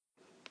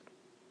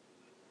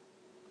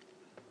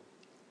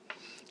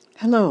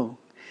Hello,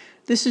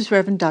 this is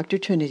Reverend Dr.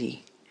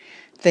 Trinity.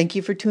 Thank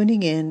you for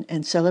tuning in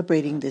and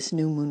celebrating this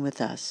new moon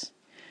with us.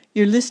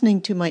 You're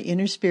listening to my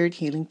Inner Spirit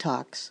Healing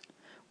Talks,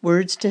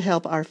 words to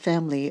help our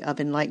family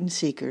of enlightened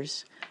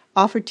seekers,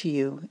 offered to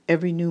you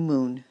every new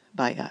moon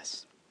by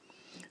us.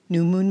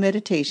 New Moon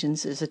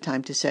Meditations is a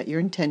time to set your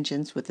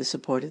intentions with the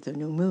support of the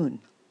new moon.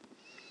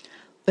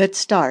 Let's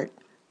start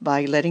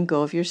by letting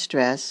go of your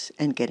stress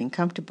and getting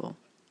comfortable.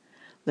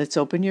 Let's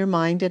open your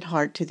mind and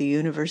heart to the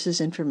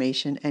universe's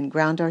information and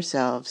ground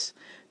ourselves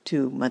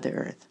to Mother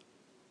Earth.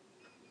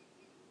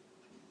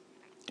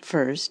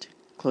 First,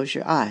 close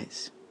your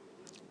eyes.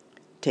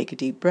 Take a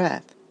deep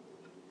breath.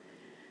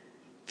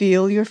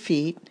 Feel your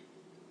feet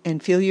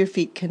and feel your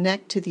feet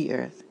connect to the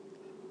earth.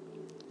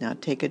 Now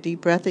take a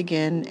deep breath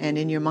again, and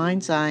in your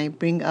mind's eye,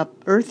 bring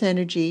up earth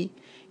energy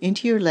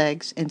into your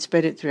legs and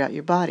spread it throughout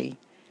your body.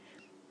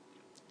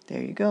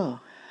 There you go.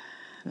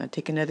 Now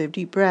take another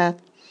deep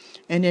breath.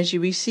 And as you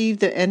receive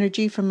the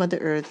energy from Mother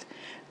Earth,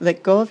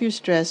 let go of your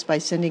stress by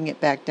sending it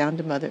back down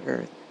to Mother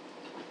Earth.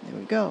 There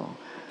we go.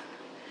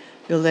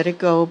 You'll let it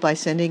go by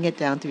sending it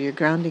down through your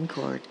grounding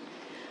cord.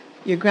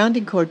 Your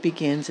grounding cord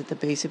begins at the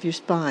base of your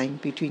spine,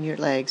 between your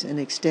legs, and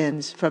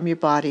extends from your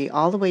body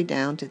all the way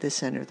down to the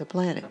center of the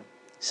planet.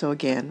 So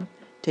again,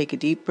 take a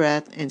deep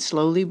breath and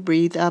slowly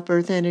breathe up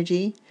earth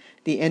energy,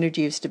 the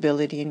energy of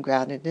stability and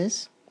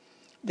groundedness.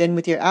 Then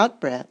with your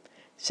out breath,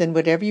 send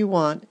whatever you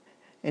want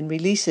and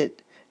release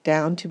it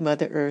down to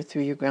Mother Earth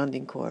through your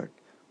grounding cord.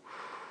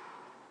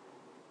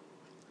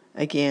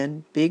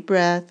 Again, big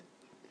breath,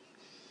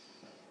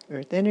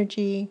 earth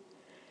energy,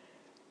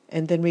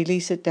 and then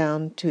release it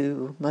down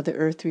to Mother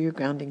Earth through your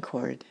grounding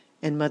cord.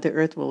 And Mother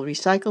Earth will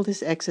recycle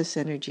this excess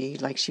energy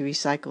like she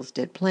recycles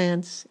dead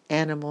plants,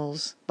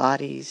 animals,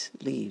 bodies,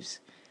 leaves.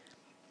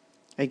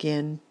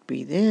 Again,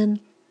 breathe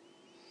in,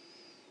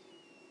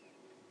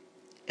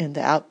 and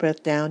the out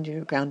breath down to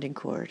your grounding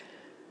cord.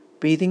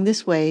 Breathing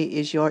this way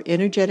is your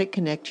energetic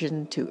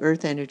connection to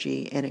earth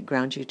energy, and it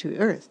grounds you to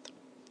earth.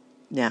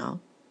 Now,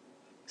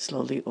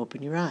 slowly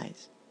open your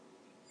eyes.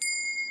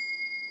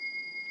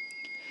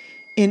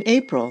 In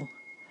April,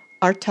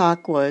 our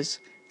talk was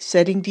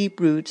setting deep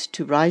roots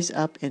to rise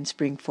up and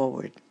spring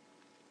forward.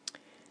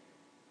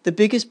 The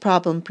biggest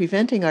problem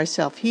preventing our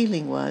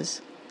self-healing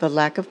was the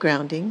lack of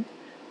grounding,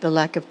 the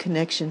lack of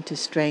connection to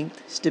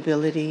strength,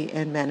 stability,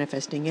 and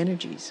manifesting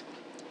energies.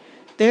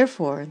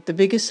 Therefore, the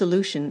biggest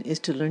solution is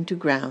to learn to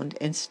ground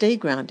and stay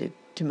grounded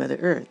to Mother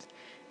Earth,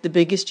 the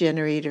biggest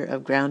generator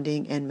of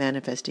grounding and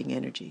manifesting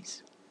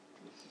energies.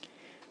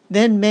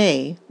 Then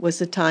May was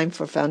the time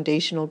for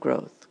foundational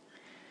growth.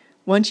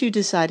 Once you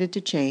decided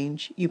to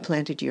change, you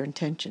planted your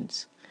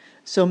intentions.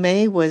 So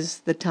May was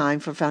the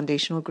time for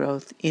foundational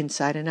growth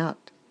inside and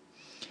out.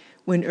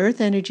 When earth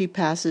energy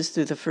passes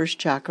through the first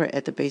chakra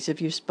at the base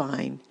of your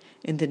spine,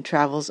 and then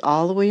travels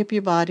all the way up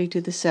your body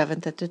to the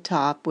seventh at the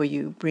top, where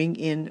you bring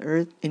in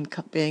earth in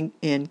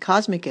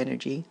cosmic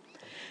energy,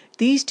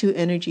 these two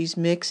energies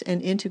mix and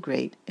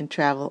integrate and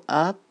travel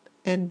up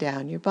and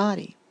down your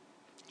body.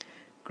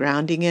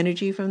 Grounding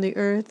energy from the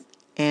earth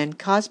and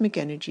cosmic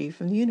energy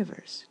from the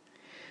universe.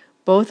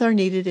 Both are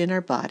needed in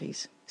our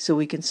bodies so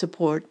we can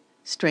support,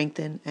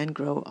 strengthen, and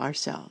grow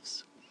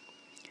ourselves.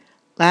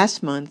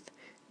 Last month,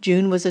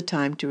 June was a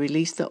time to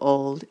release the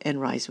old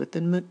and rise with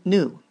the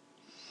new.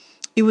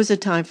 It was a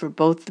time for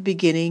both the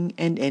beginning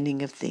and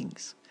ending of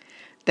things.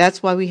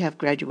 That's why we have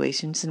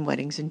graduations and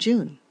weddings in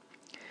June.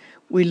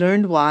 We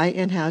learned why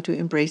and how to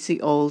embrace the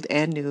old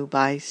and new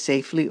by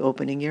safely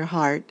opening your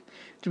heart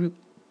through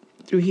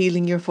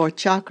healing your fourth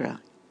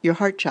chakra, your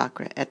heart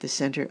chakra at the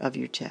center of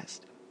your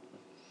chest.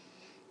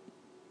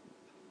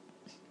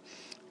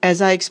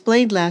 As I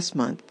explained last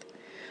month,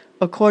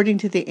 according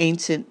to the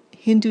ancient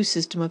Hindu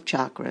system of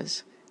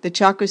chakras, the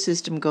chakra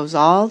system goes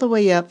all the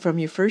way up from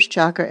your first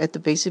chakra at the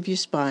base of your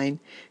spine,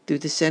 through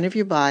the center of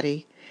your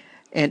body,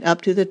 and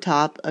up to the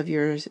top of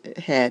your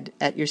head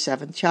at your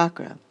seventh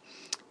chakra.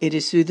 It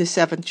is through the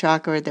seventh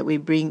chakra that we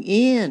bring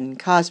in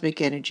cosmic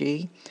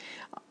energy,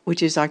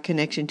 which is our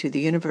connection to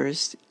the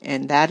universe,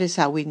 and that is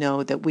how we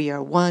know that we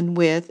are one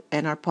with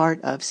and are part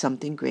of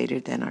something greater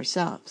than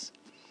ourselves.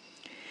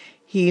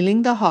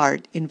 Healing the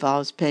heart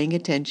involves paying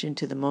attention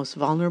to the most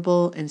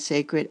vulnerable and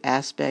sacred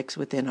aspects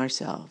within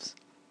ourselves.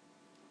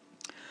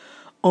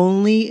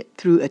 Only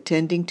through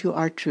attending to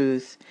our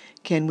truth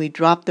can we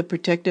drop the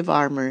protective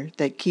armor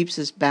that keeps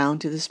us bound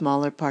to the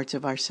smaller parts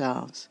of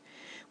ourselves.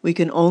 We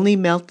can only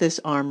melt this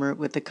armor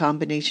with the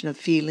combination of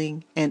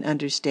feeling and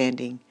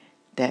understanding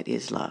that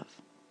is love.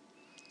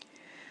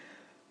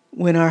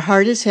 When our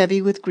heart is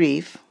heavy with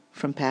grief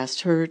from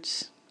past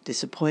hurts,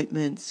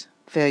 disappointments,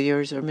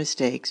 failures, or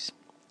mistakes,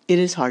 it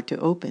is hard to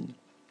open.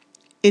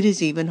 It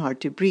is even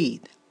hard to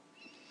breathe.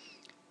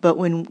 But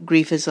when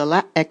grief is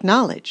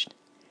acknowledged,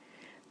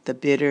 the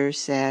bitter,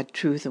 sad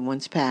truth of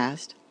one's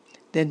past,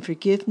 then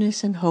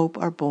forgiveness and hope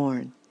are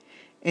born,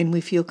 and we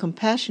feel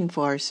compassion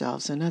for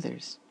ourselves and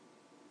others.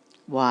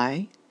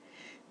 Why?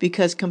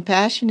 Because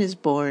compassion is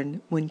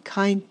born when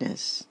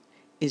kindness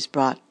is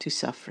brought to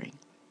suffering.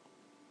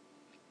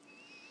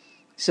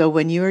 So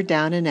when you are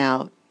down and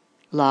out,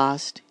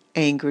 lost,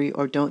 angry,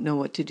 or don't know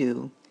what to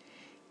do,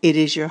 it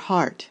is your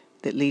heart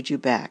that leads you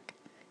back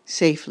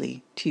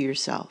safely to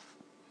yourself.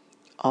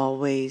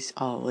 Always,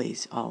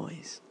 always,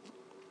 always.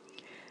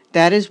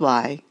 That is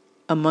why,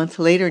 a month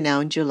later now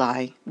in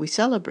July, we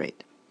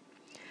celebrate.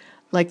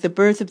 Like the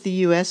birth of the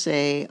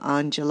USA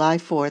on July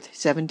 4th,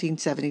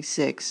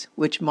 1776,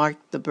 which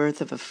marked the birth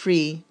of a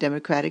free,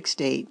 democratic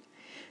state,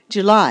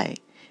 July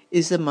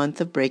is the month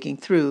of breaking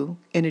through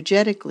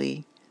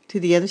energetically to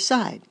the other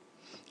side,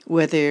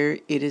 whether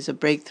it is a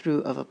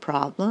breakthrough of a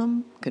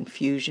problem,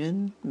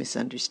 confusion,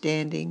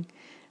 misunderstanding,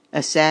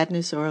 a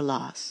sadness, or a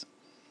loss.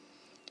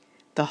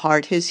 The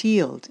heart has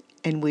healed,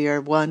 and we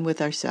are one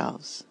with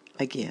ourselves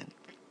again.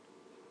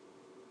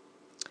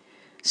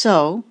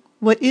 So,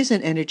 what is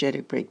an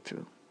energetic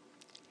breakthrough?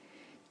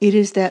 It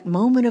is that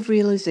moment of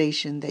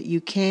realization that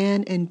you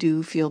can and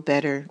do feel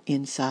better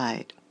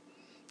inside.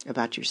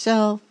 About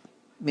yourself,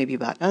 maybe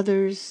about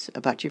others,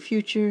 about your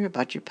future,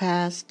 about your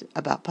past,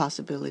 about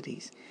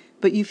possibilities.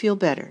 But you feel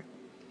better.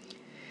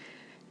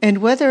 And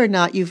whether or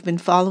not you've been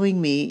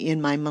following me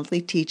in my monthly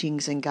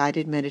teachings and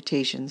guided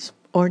meditations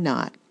or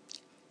not,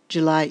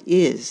 July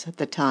is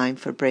the time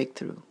for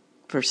breakthrough,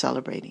 for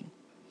celebrating.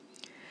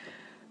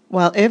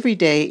 While every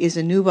day is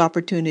a new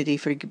opportunity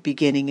for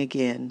beginning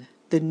again,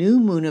 the new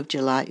moon of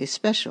July is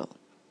special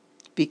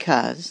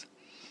because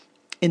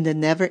in the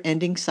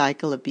never-ending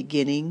cycle of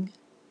beginning,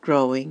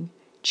 growing,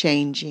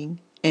 changing,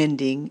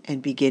 ending,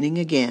 and beginning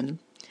again,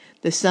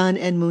 the sun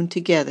and moon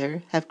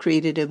together have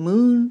created a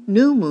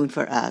new moon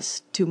for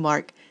us to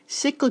mark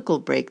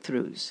cyclical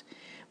breakthroughs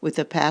with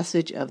the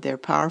passage of their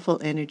powerful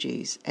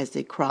energies as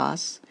they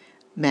cross,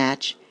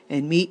 match,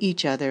 and meet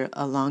each other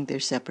along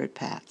their separate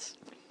paths.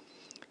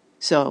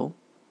 So,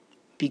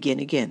 begin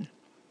again.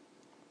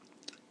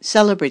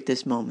 Celebrate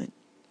this moment.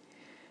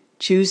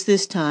 Choose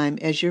this time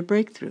as your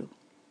breakthrough.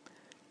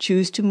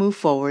 Choose to move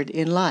forward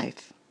in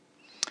life.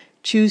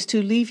 Choose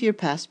to leave your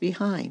past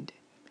behind.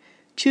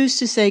 Choose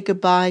to say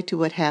goodbye to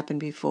what happened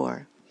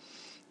before.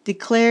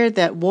 Declare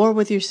that war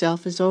with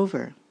yourself is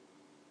over.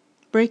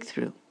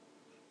 Breakthrough.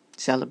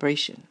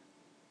 Celebration.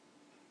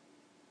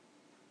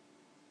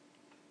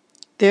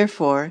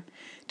 Therefore,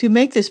 to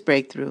make this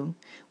breakthrough,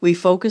 we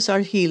focus our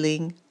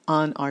healing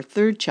on our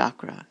third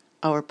chakra,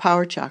 our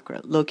power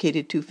chakra,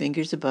 located 2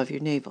 fingers above your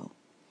navel.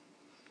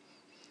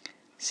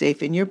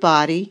 Safe in your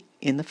body,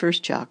 in the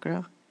first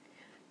chakra,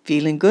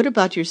 feeling good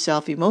about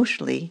yourself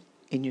emotionally,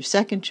 in your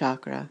second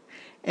chakra,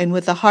 and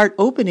with the heart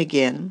open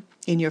again,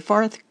 in your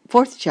fourth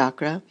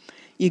chakra,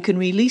 you can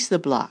release the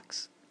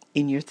blocks,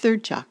 in your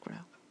third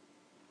chakra.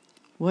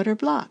 What are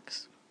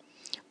blocks?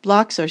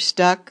 Blocks are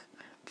stuck,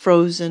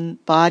 frozen,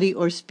 body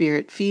or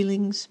spirit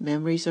feelings,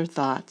 memories, or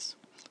thoughts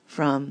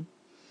from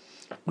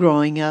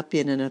growing up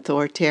in an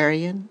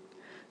authoritarian,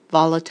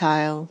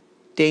 volatile,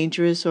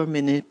 dangerous, or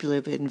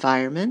manipulative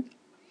environment,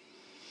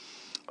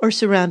 or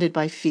surrounded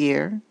by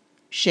fear,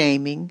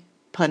 shaming,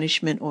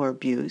 punishment, or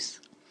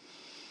abuse,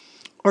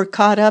 or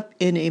caught up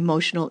in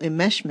emotional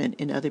enmeshment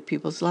in other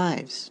people's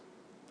lives,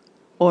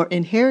 or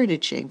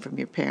inherited shame from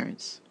your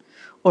parents,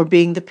 or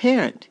being the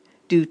parent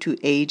due to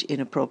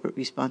age-inappropriate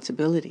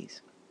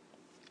responsibilities.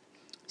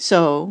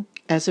 So,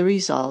 as a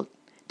result,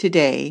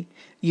 today,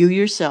 you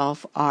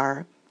yourself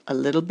are a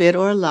little bit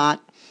or a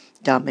lot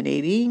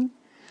dominating,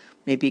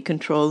 maybe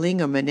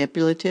controlling or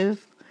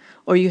manipulative,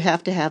 or you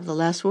have to have the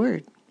last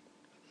word.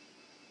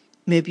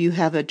 Maybe you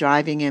have a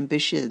driving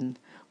ambition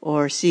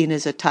or seen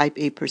as a type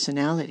A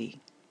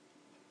personality.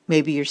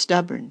 Maybe you're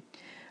stubborn.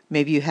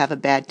 Maybe you have a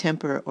bad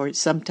temper or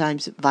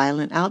sometimes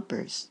violent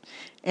outbursts.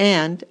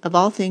 And, of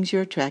all things,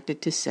 you're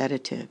attracted to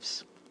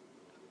sedatives.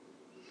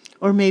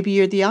 Or maybe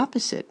you're the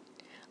opposite,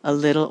 a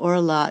little or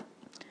a lot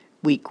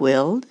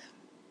weak-willed,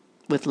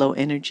 with low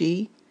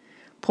energy,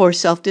 poor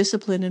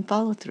self-discipline and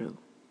follow-through.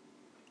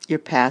 You're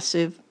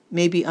passive,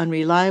 maybe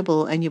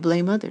unreliable, and you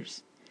blame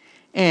others.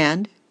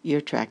 And you're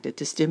attracted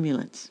to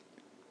stimulants.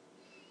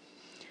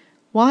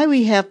 Why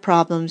we have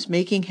problems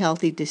making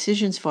healthy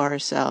decisions for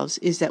ourselves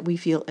is that we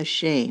feel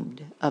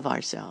ashamed of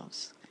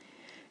ourselves.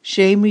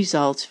 Shame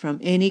results from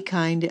any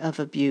kind of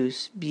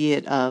abuse, be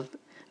it of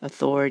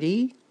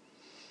authority,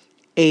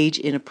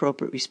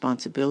 age-inappropriate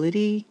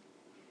responsibility,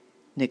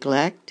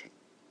 neglect,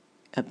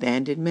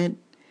 abandonment,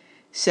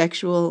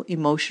 sexual,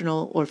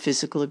 emotional, or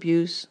physical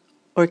abuse,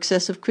 or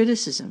excessive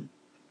criticism.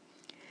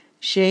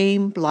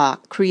 Shame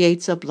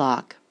creates a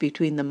block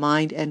between the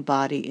mind and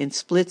body and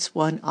splits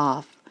one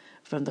off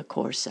from the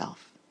core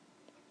self.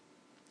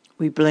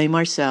 We blame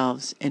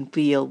ourselves and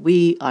feel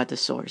we are the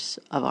source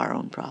of our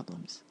own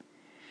problems.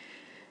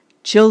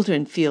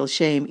 Children feel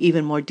shame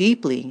even more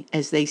deeply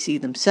as they see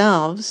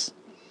themselves,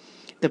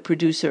 the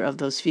producer of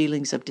those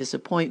feelings of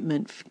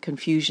disappointment,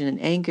 confusion,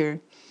 and anger,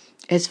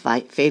 as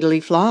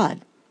fatally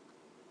flawed.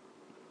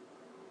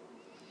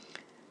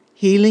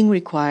 Healing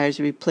requires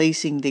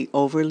replacing the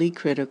overly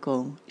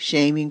critical,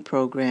 shaming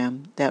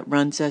program that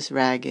runs us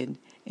ragged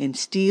and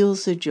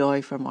steals the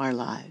joy from our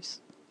lives.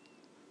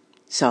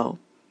 So,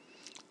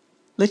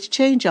 let's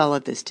change all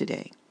of this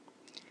today.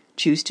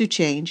 Choose to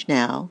change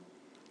now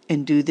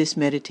and do this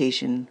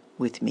meditation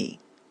with me.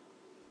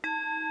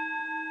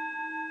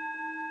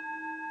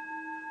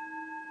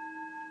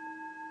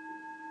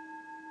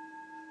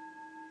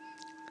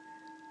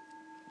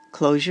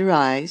 Close your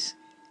eyes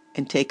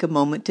and take a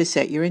moment to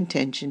set your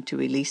intention to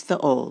release the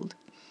old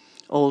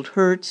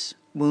hurts,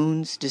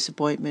 wounds,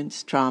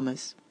 disappointments,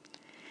 traumas,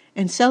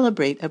 and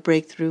celebrate a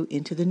breakthrough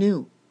into the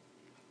new.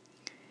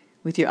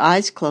 With your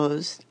eyes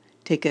closed,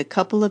 take a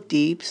couple of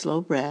deep, slow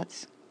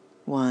breaths.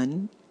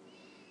 1,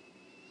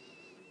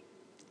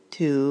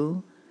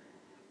 2,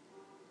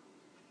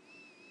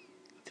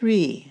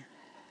 3.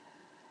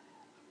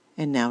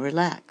 And now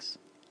relax.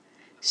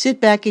 Sit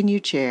back in your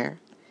chair.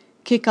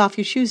 Kick off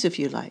your shoes if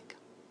you like.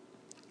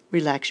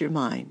 Relax your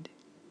mind.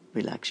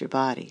 Relax your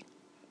body.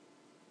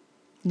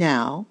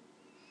 Now,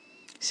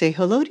 say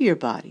hello to your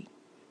body.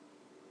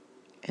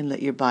 And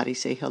let your body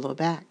say hello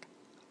back.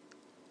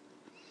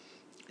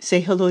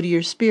 Say hello to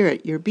your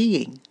spirit, your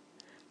being.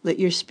 Let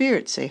your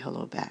spirit say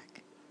hello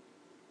back.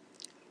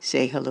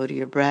 Say hello to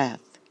your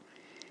breath.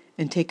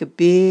 And take a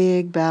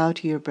big bow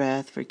to your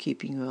breath for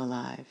keeping you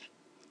alive.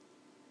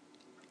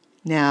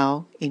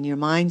 Now, in your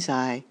mind's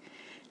eye,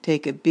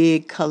 take a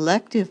big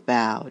collective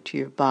bow to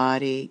your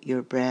body,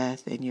 your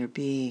breath, and your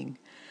being.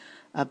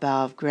 A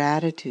bow of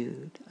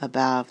gratitude, a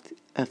bow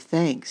of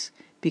thanks,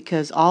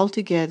 because all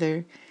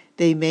together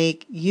they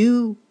make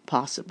you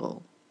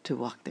possible to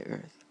walk the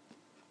earth.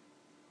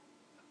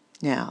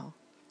 Now,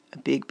 a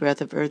big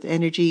breath of earth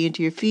energy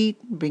into your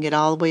feet. Bring it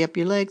all the way up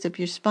your legs, up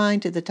your spine,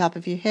 to the top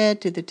of your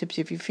head, to the tips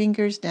of your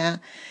fingers.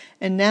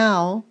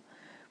 Now,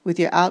 with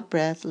your out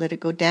breath, let it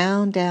go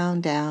down,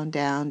 down, down,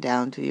 down,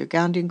 down to your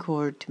grounding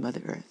cord, to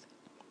Mother Earth.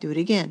 Do it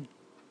again.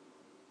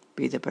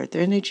 Breathe up earth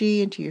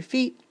energy into your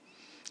feet,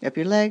 up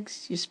your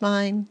legs, your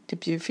spine,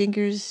 tips of your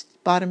fingers,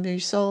 bottom of your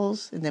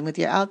soles, and then with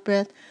your out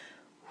breath,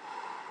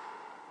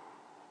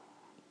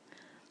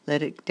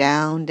 let it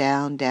down,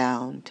 down,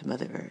 down to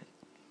Mother Earth.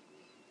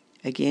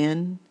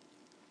 Again,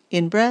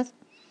 in breath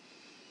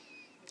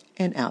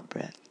and out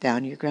breath,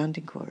 down your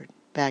grounding cord,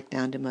 back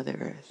down to Mother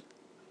Earth.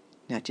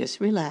 Now just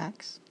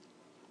relax.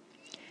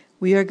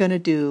 We are going to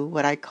do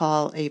what I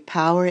call a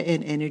power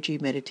and energy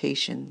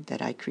meditation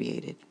that I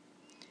created.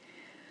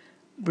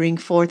 Bring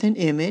forth an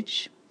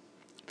image,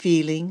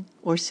 feeling,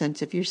 or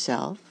sense of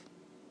yourself.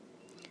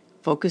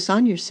 Focus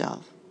on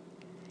yourself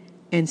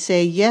and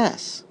say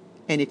yes.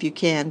 And if you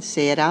can,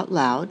 say it out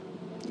loud,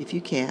 if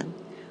you can,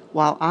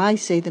 while I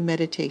say the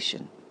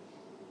meditation.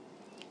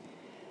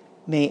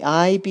 May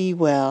I be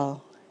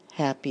well,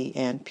 happy,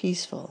 and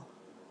peaceful.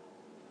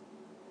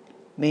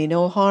 May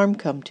no harm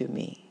come to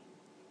me.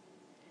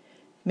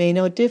 May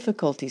no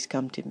difficulties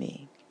come to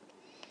me.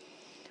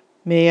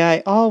 May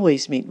I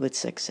always meet with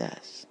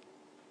success.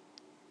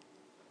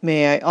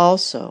 May I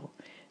also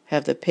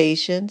have the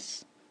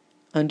patience,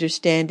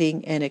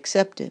 understanding, and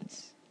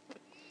acceptance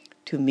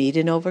to meet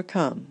and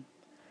overcome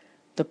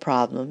the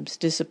problems,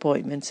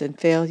 disappointments, and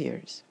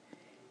failures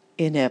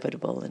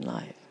inevitable in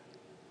life.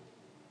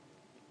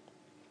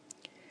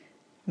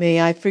 May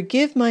I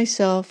forgive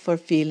myself for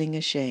feeling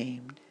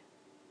ashamed.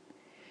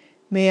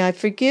 May I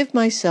forgive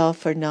myself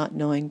for not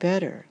knowing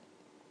better.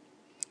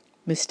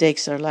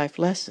 Mistakes are life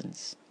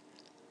lessons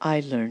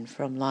I learn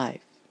from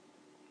life.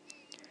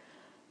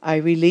 I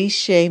release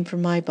shame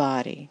from my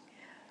body.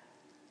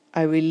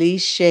 I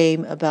release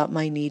shame about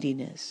my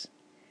neediness.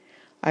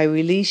 I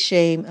release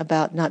shame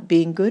about not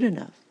being good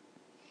enough.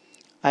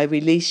 I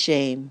release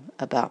shame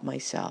about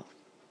myself.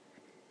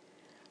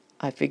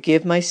 I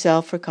forgive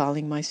myself for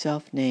calling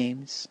myself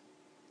names.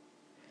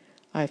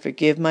 I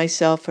forgive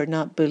myself for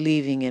not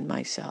believing in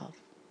myself.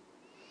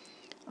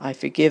 I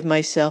forgive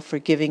myself for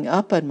giving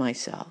up on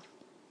myself.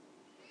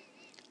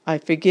 I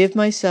forgive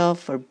myself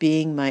for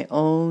being my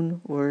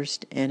own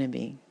worst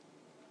enemy.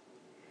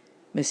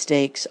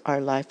 Mistakes are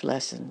life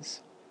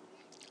lessons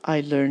I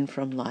learn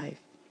from life.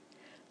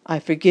 I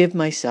forgive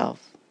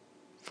myself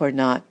for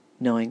not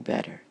knowing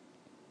better.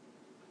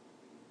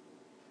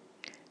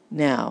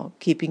 Now,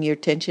 keeping your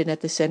attention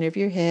at the center of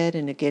your head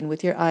and again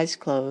with your eyes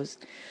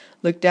closed,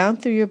 look down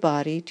through your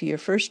body to your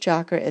first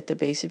chakra at the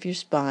base of your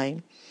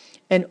spine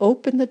and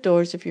open the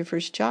doors of your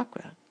first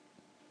chakra.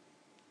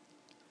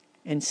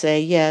 And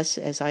say yes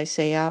as I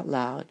say out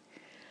loud.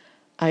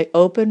 I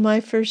open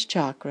my first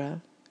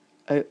chakra.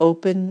 I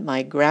open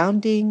my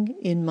grounding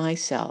in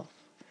myself.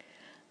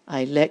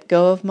 I let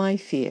go of my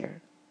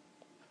fear.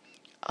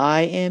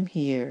 I am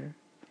here.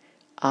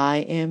 I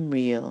am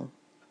real.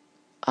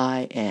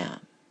 I am.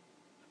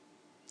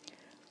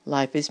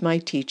 Life is my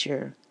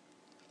teacher.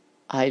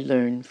 I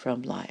learn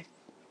from life.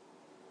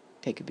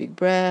 Take a big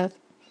breath.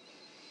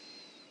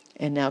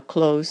 And now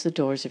close the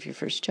doors of your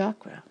first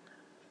chakra.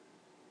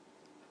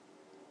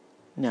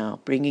 Now,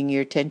 bringing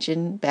your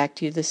attention back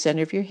to the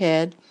center of your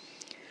head,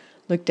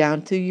 look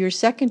down through your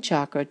second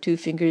chakra, 2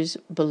 fingers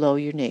below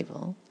your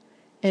navel,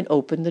 and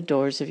open the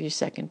doors of your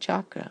second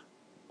chakra.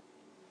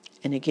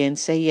 And again,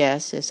 say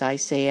yes as I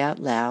say out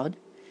loud.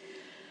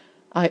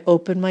 I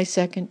open my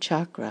second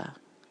chakra.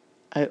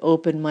 I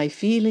open my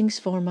feelings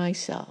for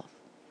myself.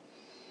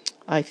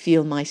 I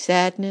feel my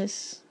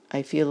sadness.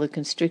 I feel the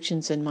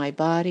constrictions in my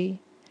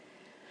body.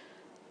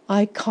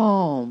 I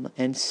calm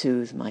and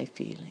soothe my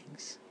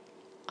feelings.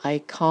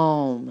 I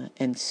calm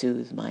and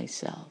soothe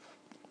myself.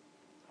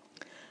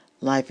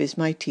 Life is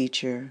my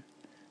teacher.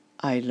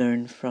 I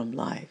learn from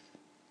life.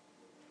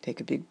 Take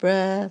a big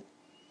breath.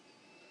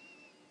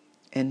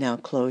 And now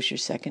close your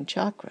second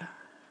chakra.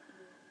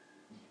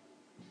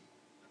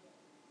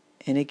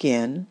 And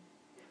again,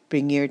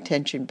 bring your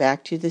attention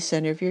back to the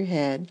center of your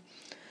head.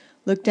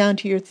 Look down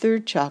to your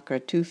third chakra,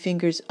 2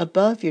 fingers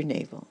above your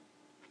navel.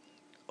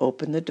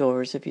 Open the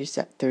doors of your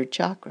third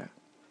chakra.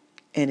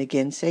 And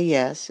again say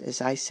yes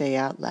as I say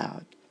out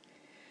loud.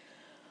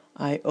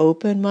 I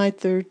open my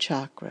third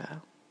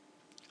chakra.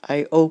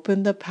 I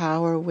open the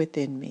power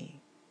within me.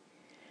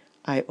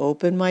 I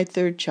open my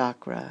third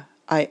chakra.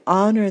 I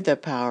honor the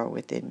power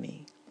within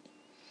me.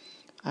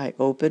 I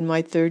open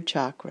my third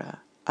chakra.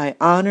 I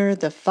honor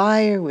the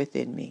fire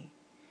within me.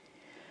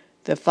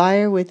 The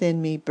fire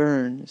within me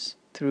burns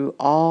through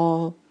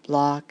all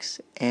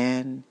blocks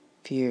and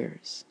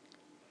fears.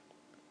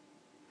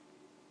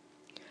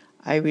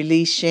 I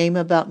release shame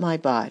about my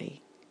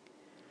body.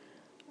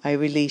 I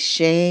release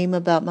shame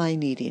about my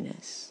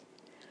neediness.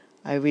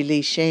 I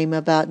release shame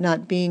about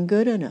not being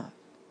good enough.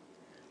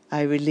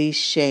 I release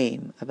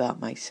shame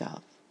about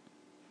myself.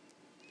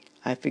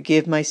 I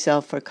forgive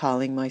myself for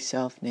calling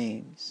myself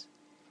names.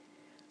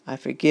 I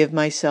forgive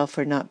myself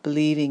for not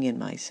believing in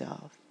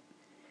myself.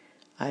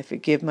 I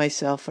forgive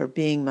myself for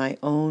being my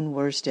own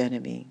worst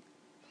enemy.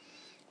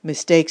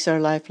 Mistakes are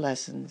life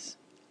lessons.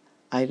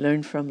 I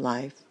learn from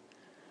life.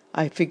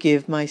 I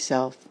forgive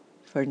myself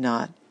for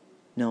not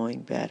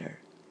knowing better.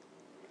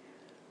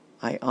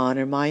 I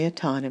honor my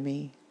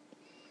autonomy.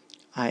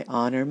 I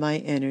honor my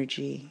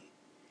energy.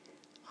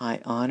 I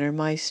honor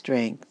my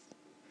strength.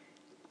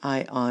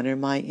 I honor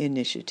my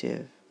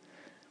initiative.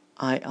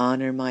 I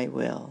honor my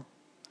will.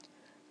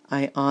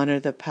 I honor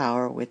the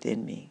power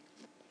within me.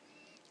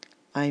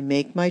 I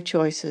make my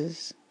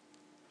choices.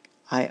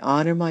 I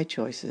honor my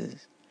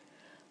choices.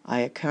 I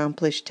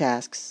accomplish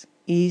tasks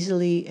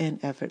easily and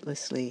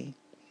effortlessly.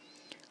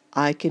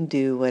 I can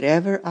do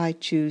whatever I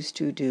choose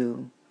to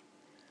do.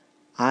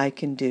 I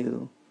can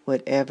do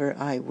whatever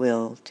I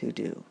will to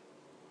do.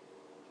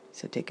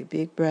 So take a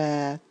big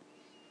breath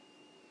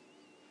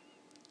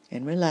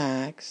and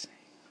relax.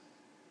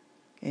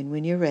 And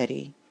when you're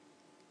ready,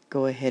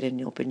 go ahead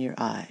and open your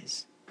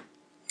eyes.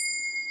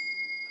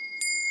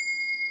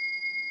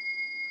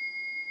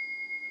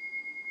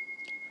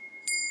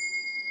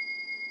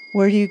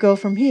 Where do you go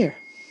from here?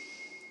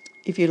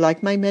 If you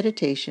like my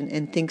meditation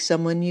and think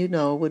someone you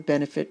know would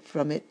benefit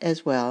from it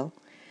as well,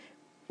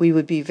 we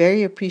would be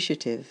very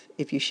appreciative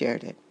if you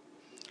shared it.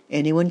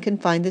 Anyone can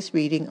find this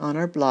reading on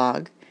our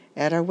blog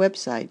at our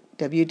website,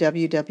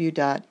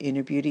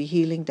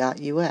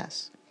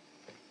 www.innerbeautyhealing.us.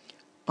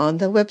 On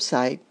the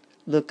website,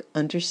 look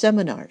under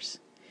Seminars.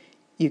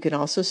 You can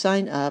also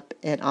sign up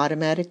and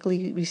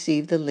automatically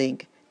receive the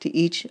link to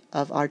each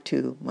of our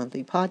 2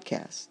 monthly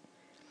podcasts.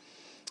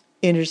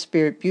 Inner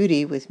Spirit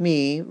Beauty with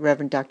me,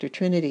 Reverend Dr.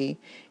 Trinity,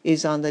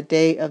 is on the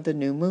day of the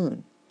new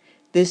moon.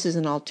 This is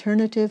an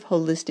alternative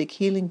holistic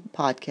healing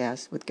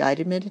podcast with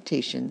guided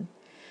meditation,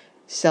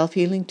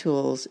 self-healing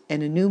tools,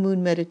 and a new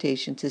moon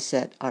meditation to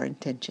set our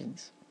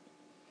intentions.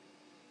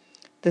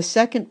 The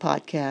second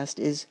podcast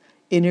is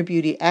Inner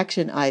Beauty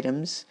Action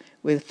Items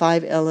with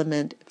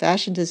 5-element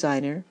fashion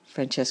designer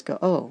Francesca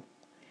O.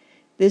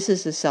 This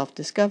is a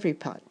self-discovery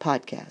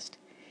podcast.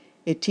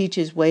 It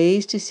teaches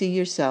ways to see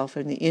yourself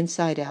from the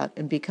inside out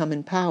and become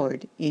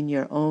empowered in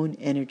your own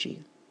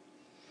energy.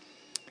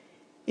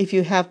 If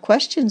you have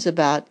questions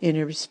about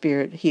inner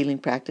spirit healing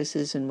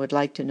practices and would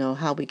like to know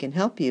how we can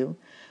help you,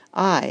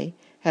 I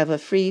have a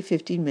free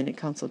 15-minute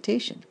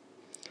consultation.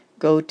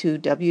 Go to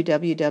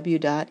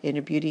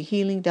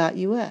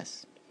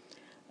www.innerbeautyhealing.us.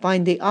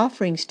 Find the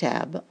Offerings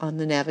tab on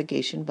the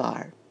navigation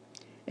bar,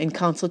 and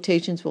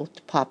consultations will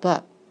pop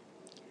up.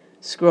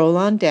 Scroll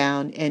on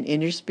down and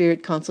Inner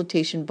Spirit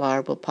Consultation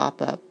bar will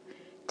pop up.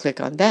 Click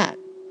on that.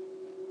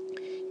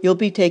 You'll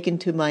be taken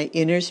to my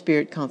Inner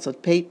Spirit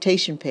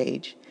Consultation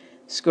page.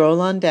 Scroll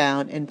on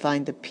down and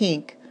find the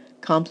pink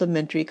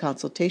Complimentary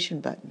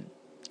Consultation button.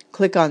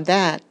 Click on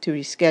that to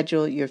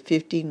reschedule your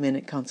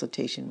 15-minute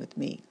consultation with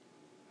me.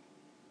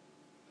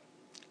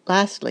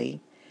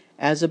 Lastly,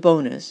 as a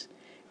bonus,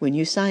 when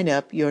you sign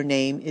up, your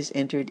name is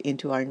entered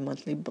into our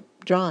monthly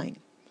drawing.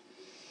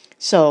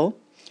 So,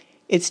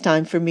 it's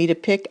time for me to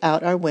pick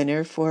out our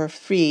winner for a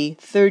free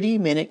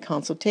 30-minute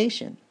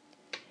consultation.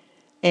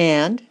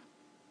 And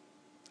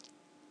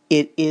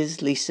it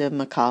is Lisa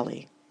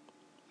McCauley.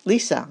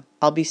 Lisa,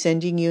 I'll be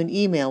sending you an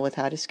email with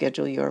how to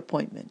schedule your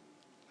appointment.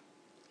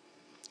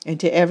 And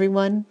to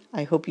everyone,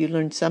 I hope you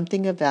learned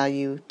something of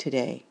value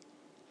today.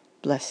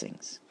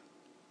 Blessings.